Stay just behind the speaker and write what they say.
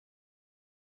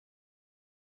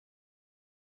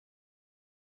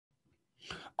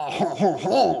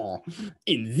Oh,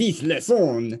 in this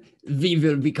lesson, we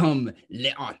will become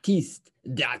les artistes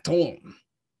d'atomes.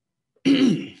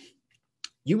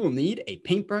 You will need a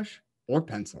paintbrush or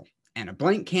pencil and a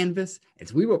blank canvas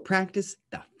as we will practice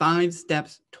the 5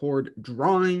 steps toward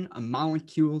drawing a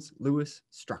molecule's Lewis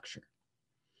structure.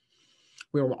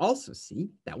 We will also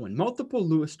see that when multiple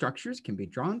Lewis structures can be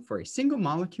drawn for a single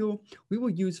molecule, we will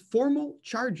use formal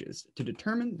charges to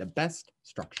determine the best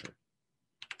structure.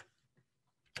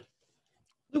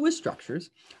 Lewis structures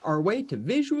are a way to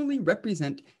visually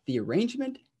represent the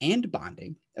arrangement and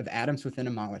bonding of atoms within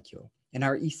a molecule and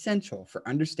are essential for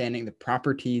understanding the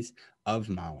properties of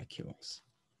molecules.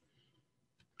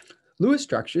 Lewis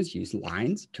structures use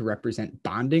lines to represent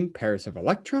bonding pairs of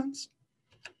electrons.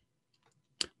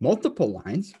 Multiple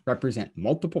lines represent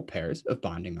multiple pairs of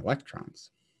bonding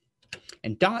electrons.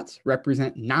 And dots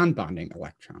represent non-bonding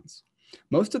electrons.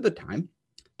 Most of the time,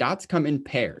 dots come in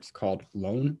pairs called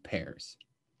lone pairs.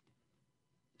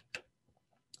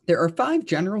 There are 5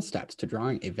 general steps to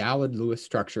drawing a valid Lewis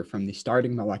structure from the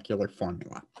starting molecular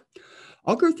formula.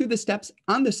 I'll go through the steps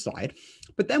on this slide,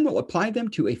 but then we'll apply them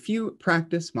to a few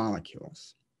practice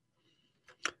molecules.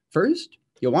 First,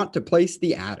 you'll want to place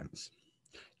the atoms.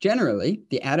 Generally,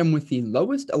 the atom with the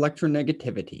lowest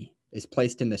electronegativity is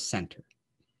placed in the center.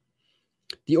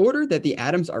 The order that the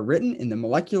atoms are written in the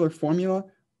molecular formula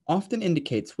often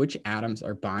indicates which atoms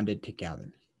are bonded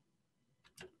together.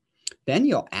 Then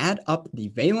you'll add up the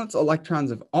valence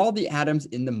electrons of all the atoms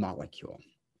in the molecule.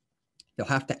 You'll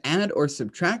have to add or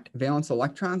subtract valence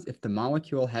electrons if the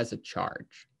molecule has a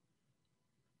charge.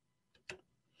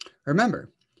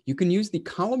 Remember, you can use the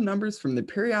column numbers from the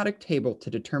periodic table to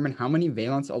determine how many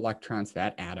valence electrons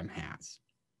that atom has.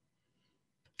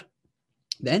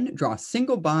 Then draw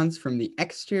single bonds from the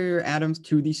exterior atoms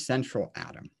to the central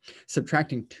atom,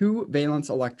 subtracting 2 valence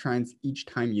electrons each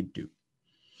time you do.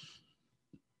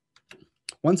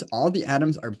 Once all the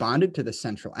atoms are bonded to the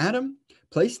central atom,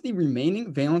 place the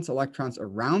remaining valence electrons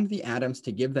around the atoms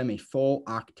to give them a full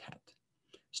octet.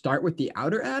 Start with the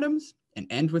outer atoms and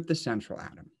end with the central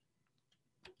atom.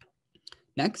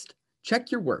 Next,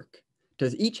 check your work.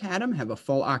 Does each atom have a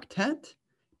full octet?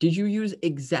 Did you use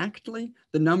exactly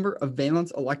the number of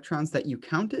valence electrons that you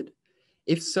counted?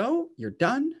 If so, you're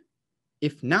done.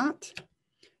 If not,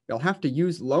 you'll have to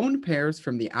use lone pairs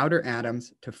from the outer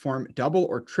atoms to form double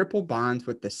or triple bonds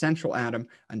with the central atom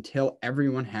until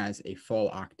everyone has a full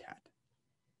octet.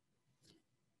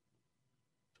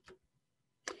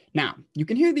 Now, you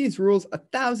can hear these rules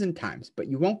 1,000 times, but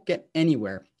you won't get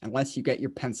anywhere unless you get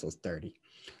your pencils dirty.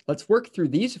 Let's work through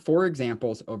these 4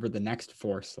 examples over the next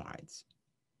 4 slides.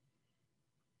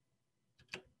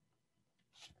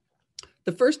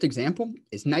 The first example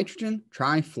is nitrogen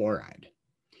trifluoride.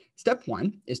 Step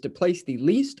 1 is to place the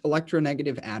least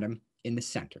electronegative atom in the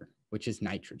center, which is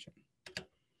nitrogen.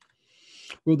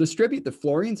 We'll distribute the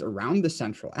fluorines around the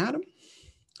central atom.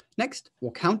 Next,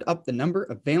 we'll count up the number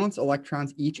of valence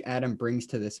electrons each atom brings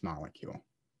to this molecule.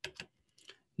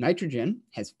 Nitrogen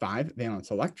has 5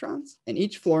 valence electrons, and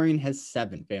each fluorine has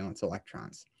 7 valence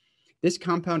electrons. This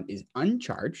compound is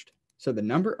uncharged, so the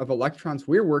number of electrons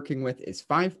we're working with is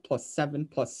 5 plus 7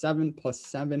 plus 7 plus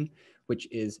 7, which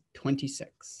is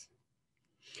 26.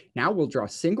 Now we'll draw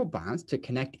single bonds to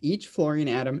connect each fluorine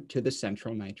atom to the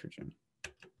central nitrogen.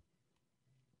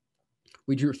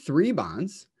 We drew 3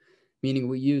 bonds, meaning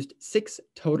we used 6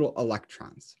 total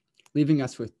electrons, leaving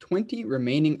us with 20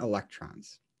 remaining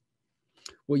electrons.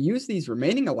 We'll use these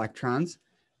remaining electrons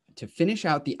to finish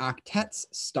out the octets,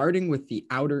 starting with the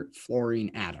outer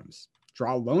fluorine atoms.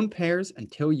 Draw lone pairs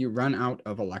until you run out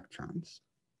of electrons.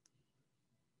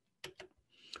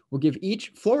 We'll give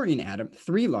each fluorine atom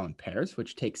 3 lone pairs,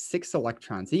 which takes 6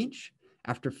 electrons each.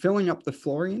 After filling up the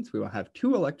fluorines, we will have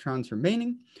 2 electrons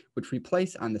remaining, which we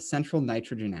place on the central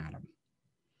nitrogen atom.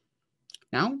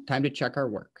 Now, time to check our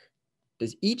work.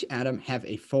 Does each atom have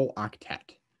a full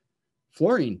octet?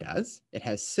 Fluorine does. It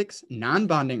has 6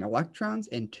 non-bonding electrons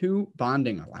and 2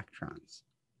 bonding electrons.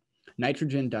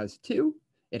 Nitrogen does too.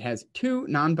 It has 2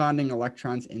 non-bonding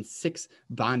electrons and 6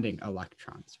 bonding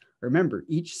electrons. Remember,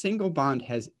 each single bond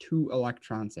has 2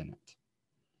 electrons in it.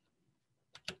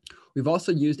 We've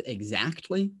also used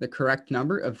exactly the correct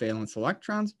number of valence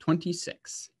electrons,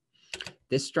 26.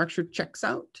 This structure checks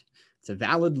out. It's a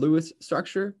valid Lewis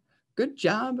structure. Good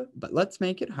job, but let's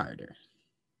make it harder.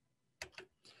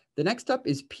 The next up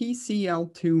is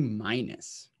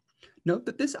PCl2-. Note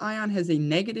that this ion has a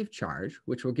negative charge,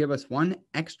 which will give us 1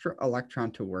 extra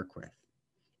electron to work with.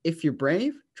 If you're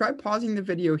brave, try pausing the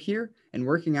video here and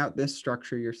working out this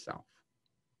structure yourself.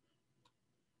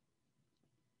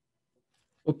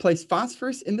 We'll place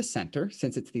phosphorus in the center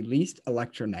since it's the least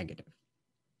electronegative.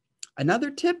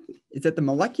 Another tip is that the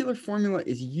molecular formula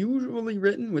is usually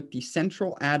written with the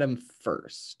central atom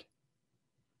first.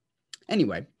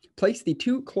 Anyway, place the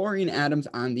 2 chlorine atoms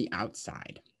on the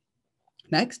outside.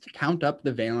 Next, count up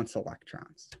the valence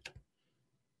electrons.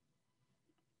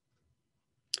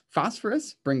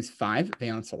 Phosphorus brings 5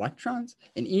 valence electrons,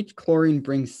 and each chlorine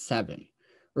brings 7.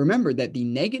 Remember that the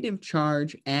negative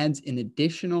charge adds an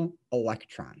additional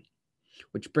electron,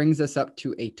 which brings us up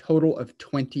to a total of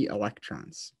 20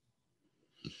 electrons.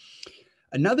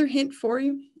 Another hint for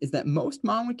you is that most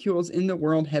molecules in the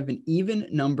world have an even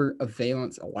number of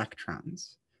valence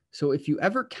electrons. So if you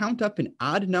ever count up an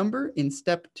odd number in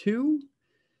step 2,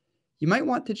 you might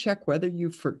want to check whether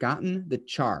you've forgotten the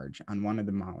charge on one of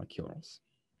the molecules.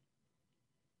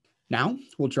 Now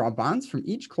we'll draw bonds from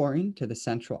each chlorine to the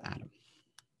central atom.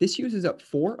 This uses up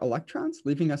 4 electrons,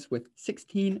 leaving us with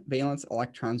 16 valence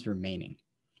electrons remaining.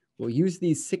 We'll use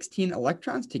these 16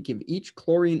 electrons to give each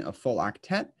chlorine a full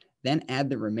octet, then add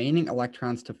the remaining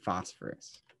electrons to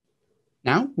phosphorus.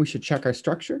 Now we should check our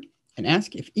structure and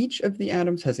ask if each of the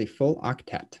atoms has a full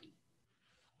octet.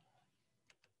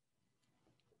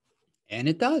 And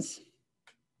it does.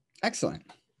 Excellent.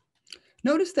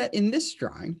 Notice that in this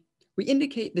drawing, we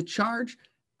indicate the charge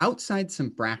outside some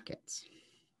brackets.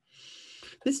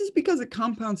 This is because a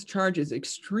compound's charge is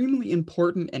extremely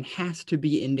important and has to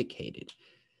be indicated.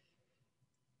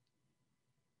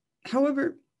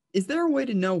 However, is there a way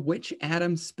to know which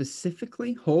atom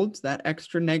specifically holds that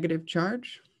extra negative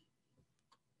charge?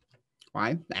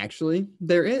 Why, actually,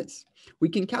 there is. We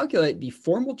can calculate the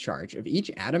formal charge of each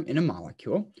atom in a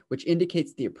molecule, which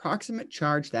indicates the approximate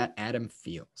charge that atom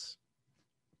feels.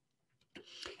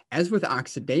 As with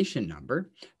oxidation number,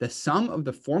 the sum of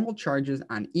the formal charges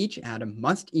on each atom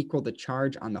must equal the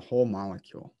charge on the whole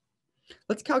molecule.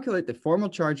 Let's calculate the formal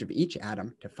charge of each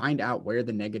atom to find out where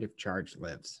the negative charge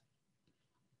lives.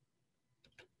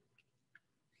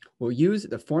 We'll use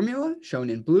the formula shown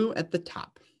in blue at the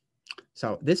top.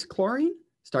 So this chlorine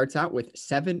starts out with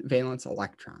 7 valence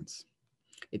electrons.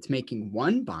 It's making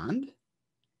 1 bond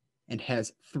and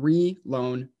has 3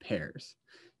 lone pairs.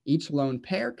 Each lone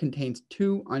pair contains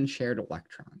 2 unshared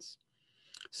electrons.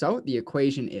 So the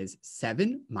equation is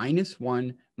 7 minus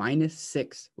 1 minus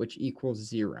 6, which equals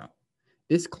 0.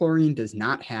 This chlorine does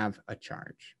not have a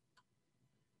charge.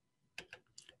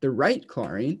 The right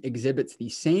chlorine exhibits the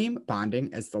same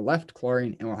bonding as the left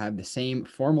chlorine and will have the same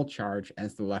formal charge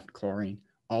as the left chlorine,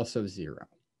 also 0.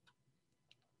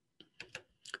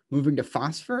 Moving to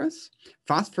phosphorus.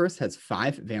 Phosphorus has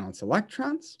 5 valence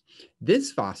electrons.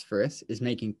 This phosphorus is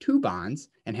making 2 bonds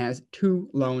and has 2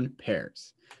 lone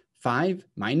pairs. 5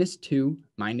 minus 2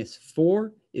 minus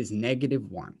 4 is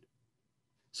 -1.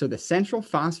 So the central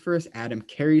phosphorus atom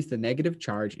carries the negative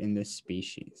charge in this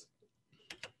species.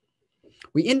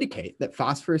 We indicate that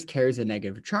phosphorus carries a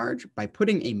negative charge by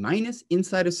putting a minus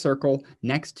inside a circle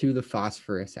next to the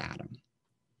phosphorus atom.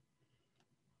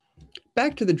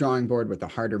 Back to the drawing board with a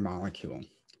harder molecule,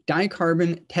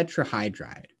 dicarbon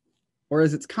tetrahydride, or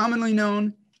as it's commonly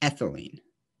known, ethylene.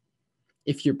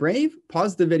 If you're brave,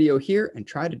 pause the video here and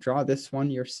try to draw this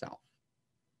one yourself.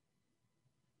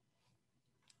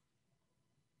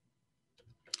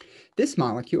 This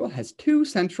molecule has 2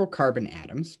 central carbon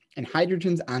atoms and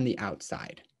hydrogens on the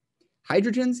outside.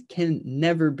 Hydrogens can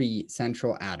never be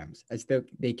central atoms, as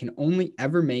they can only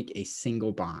ever make a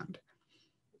single bond.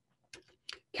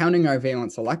 Counting our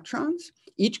valence electrons,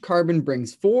 each carbon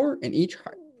brings 4 and each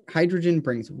hydrogen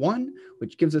brings 1,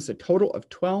 which gives us a total of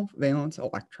 12 valence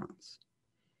electrons.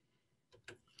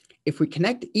 If we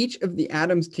connect each of the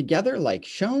atoms together like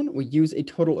shown, we use a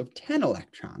total of 10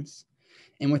 electrons.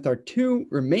 And with our 2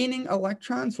 remaining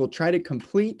electrons, we'll try to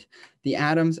complete the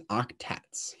atom's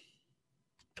octets.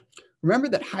 Remember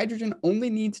that hydrogen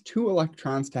only needs 2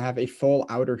 electrons to have a full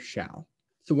outer shell.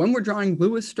 So when we're drawing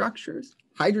Lewis structures,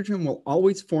 hydrogen will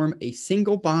always form a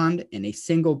single bond and a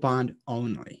single bond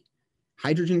only.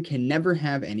 Hydrogen can never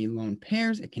have any lone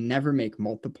pairs. It can never make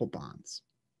multiple bonds.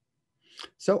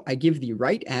 So I give the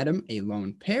right atom a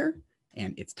lone pair,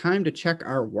 and it's time to check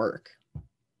our work.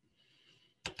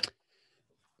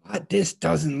 But this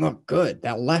doesn't look good.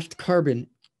 That left carbon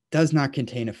does not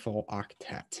contain a full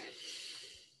octet.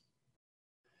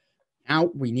 Now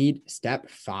we need step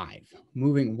 5,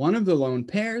 moving one of the lone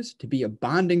pairs to be a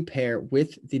bonding pair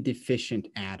with the deficient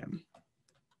atom.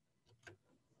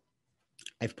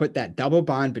 I've put that double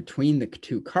bond between the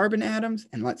 2 carbon atoms,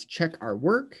 and let's check our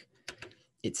work.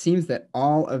 It seems that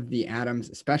all of the atoms,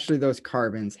 especially those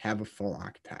carbons, have a full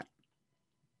octet.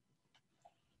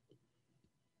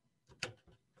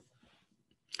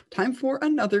 Time for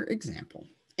another example.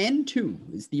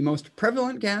 N2 is the most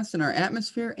prevalent gas in our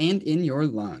atmosphere and in your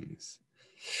lungs.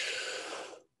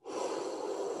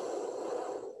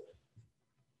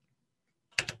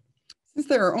 Since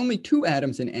there are only 2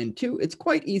 atoms in N2, it's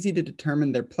quite easy to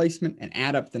determine their placement and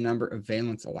add up the number of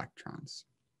valence electrons.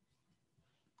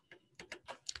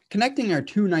 Connecting our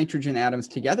 2 nitrogen atoms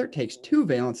together takes 2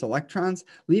 valence electrons,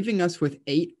 leaving us with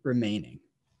 8 remaining.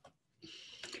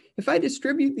 If I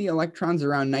distribute the electrons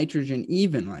around nitrogen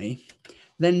evenly,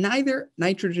 then neither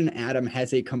nitrogen atom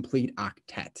has a complete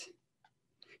octet.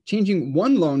 Changing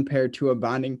one lone pair to a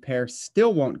bonding pair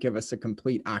still won't give us a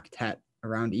complete octet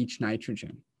around each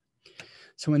nitrogen.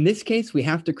 So in this case, we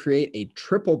have to create a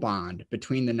triple bond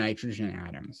between the nitrogen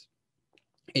atoms.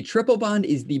 A triple bond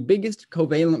is the biggest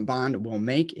covalent bond we'll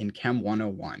make in Chem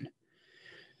 101.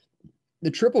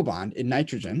 The triple bond in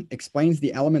nitrogen explains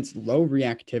the element's low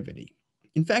reactivity.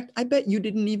 In fact, I bet you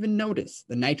didn't even notice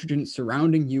the nitrogen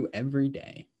surrounding you every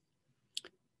day.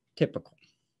 Typical.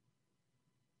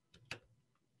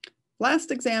 Last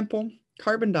example,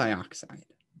 carbon dioxide.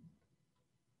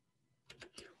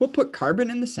 We'll put carbon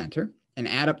in the center and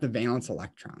add up the valence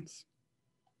electrons.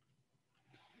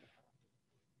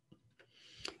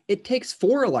 It takes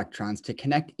 4 electrons to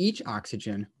connect each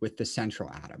oxygen with the central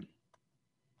atom,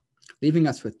 leaving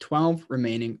us with 12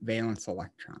 remaining valence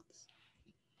electrons.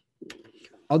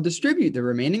 I'll distribute the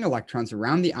remaining electrons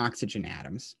around the oxygen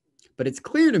atoms, but it's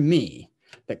clear to me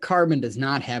that carbon does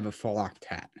not have a full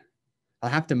octet. I'll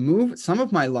have to move some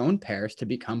of my lone pairs to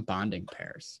become bonding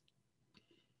pairs.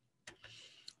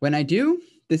 When I do,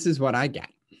 this is what I get.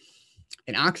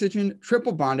 An oxygen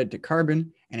triple bonded to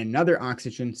carbon and another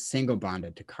oxygen single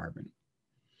bonded to carbon.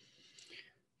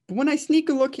 But when I sneak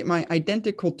a look at my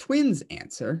identical twin's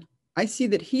answer, I see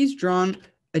that he's drawn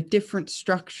a different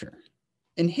structure.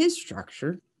 In his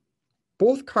structure,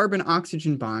 both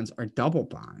carbon-oxygen bonds are double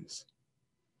bonds.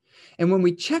 And when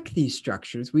we check these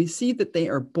structures, we see that they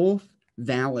are both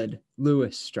valid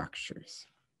Lewis structures.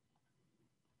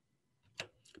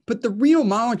 But the real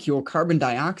molecule, carbon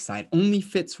dioxide, only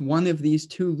fits one of these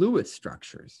 2 Lewis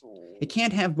structures. It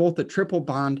can't have both a triple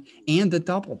bond and a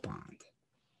double bond.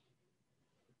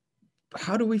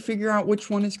 How do we figure out which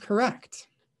one is correct?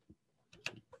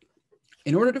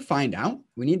 In order to find out,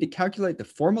 we need to calculate the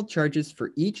formal charges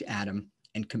for each atom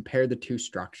and compare the 2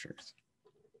 structures.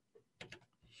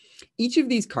 Each of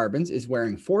these carbons is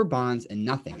wearing 4 bonds and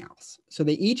nothing else, so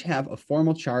they each have a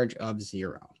formal charge of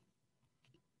 0.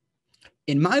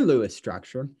 In my Lewis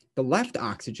structure, the left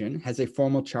oxygen has a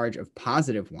formal charge of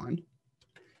 +1,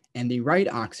 and the right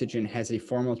oxygen has a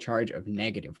formal charge of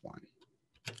 -1.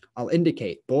 I'll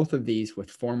indicate both of these with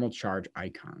formal charge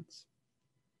icons.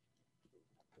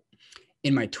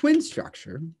 In my twin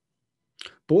structure,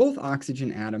 both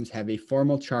oxygen atoms have a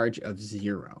formal charge of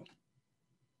 0.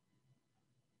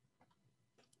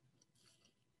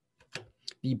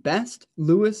 The best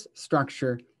Lewis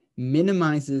structure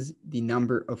minimizes the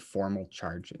number of formal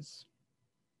charges,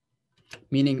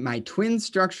 meaning my twin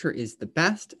structure is the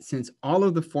best since all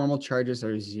of the formal charges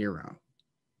are 0.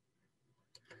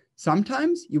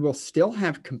 Sometimes you will still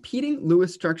have competing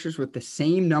Lewis structures with the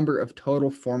same number of total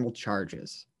formal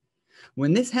charges.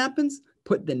 When this happens,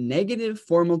 put the negative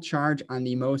formal charge on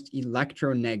the most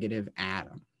electronegative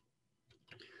atom.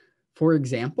 For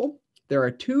example, there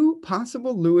are 2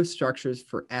 possible Lewis structures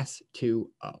for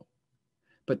S2O.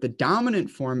 But the dominant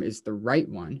form is the right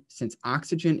one since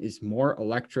oxygen is more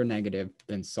electronegative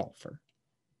than sulfur.